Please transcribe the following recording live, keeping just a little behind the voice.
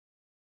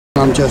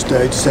I'm just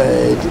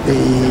outside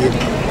the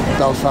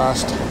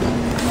Belfast,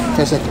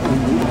 Visit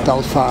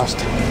Belfast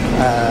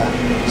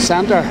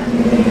Centre.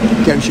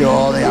 Gives you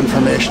all the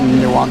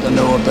information you want to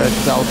know about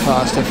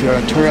Belfast if you're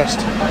a tourist,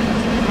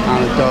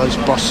 and it does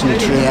bus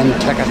and train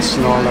tickets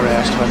and all the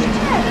rest of it,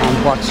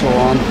 and what's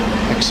on,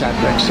 etc,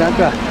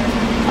 etc.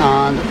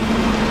 And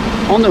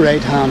on the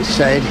right hand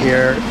side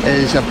here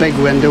is a big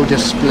window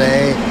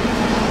display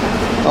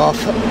of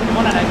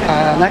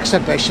an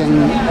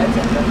exhibition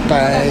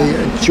by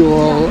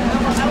Joel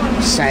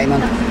Simon,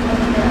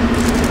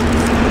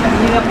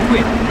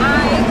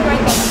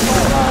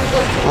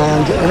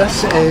 and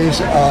this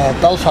is a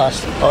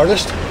Belfast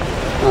artist,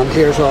 and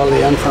here's all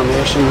the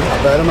information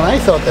about him, and I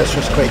thought this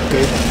was quite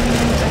good.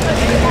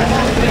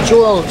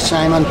 Joel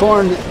Simon,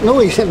 born, no,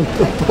 he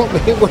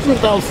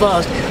wasn't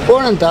Belfast,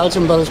 born in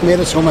Belgium but has made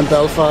his home in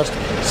Belfast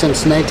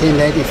since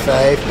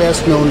 1995,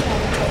 best known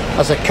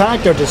as a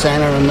character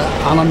designer and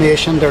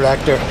animation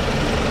director.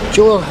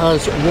 Joel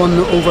has won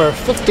over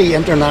 50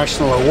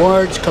 international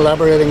awards,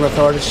 collaborating with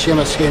artists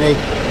Seamus Heaney,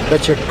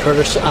 Richard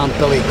Curtis and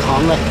Billy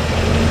Conley.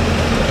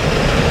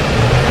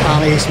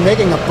 And he's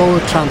making a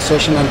bold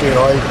transition into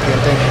oil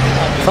painting,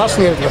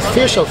 fascinated with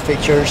facial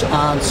features,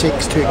 and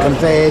seeks to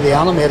convey the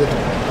animated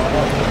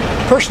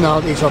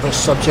personalities of his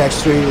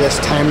subjects through this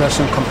timeless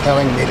and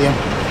compelling medium.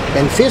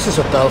 In Faces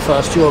of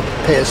Belfast, Joel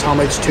pays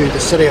homage to the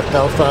city of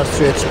Belfast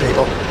through its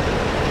people.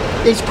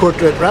 Each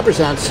portrait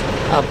represents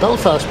a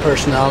Belfast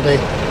personality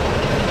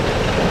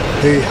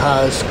who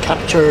has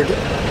captured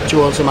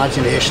Joel's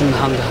imagination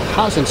and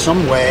has in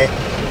some way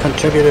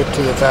contributed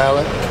to the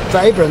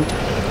vibrant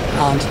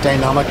and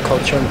dynamic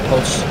culture and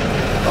pulse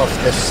of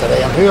this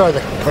city. And who are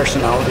the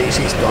personalities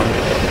he's done?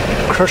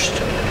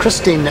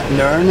 Kristian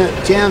Nairn,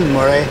 Jenn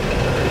Murray,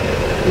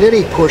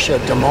 Lady Portia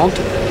Di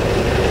Monte,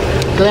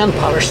 Glenn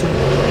Patterson,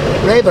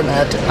 Ryan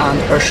Burnett and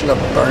Ursula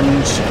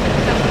Burns.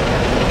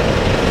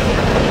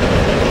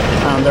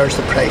 And there's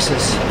the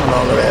prices and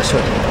all the rest of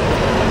it.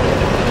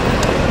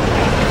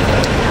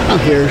 And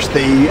here's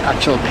the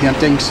actual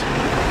paintings.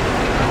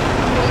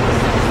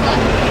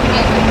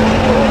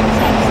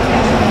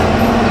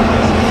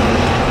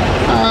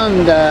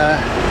 And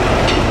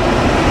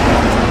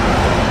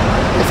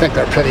I think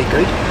they're pretty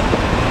good.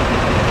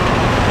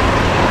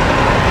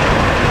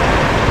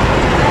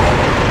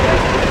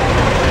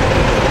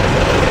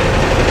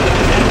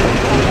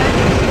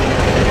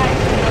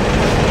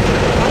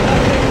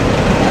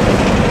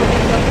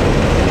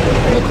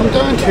 We'll come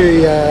down to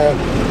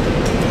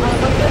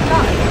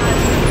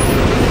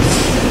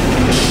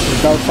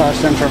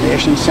Belfast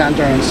Information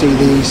Centre and see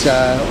these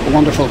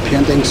wonderful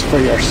paintings for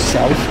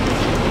yourself.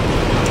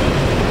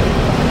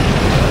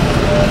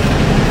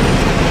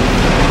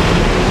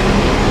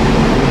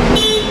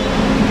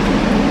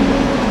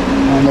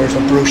 And there's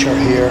a brochure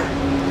here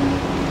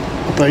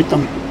about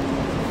them,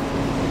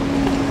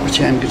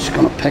 which I'm just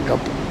going to pick up.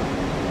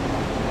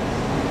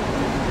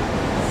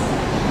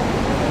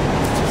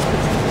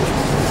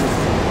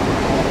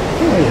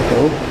 There you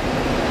go.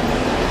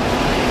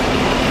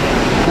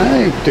 I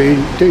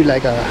do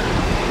like I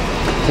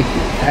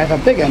have a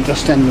big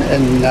interest in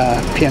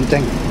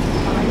painting,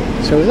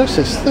 so this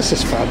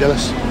is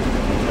fabulous.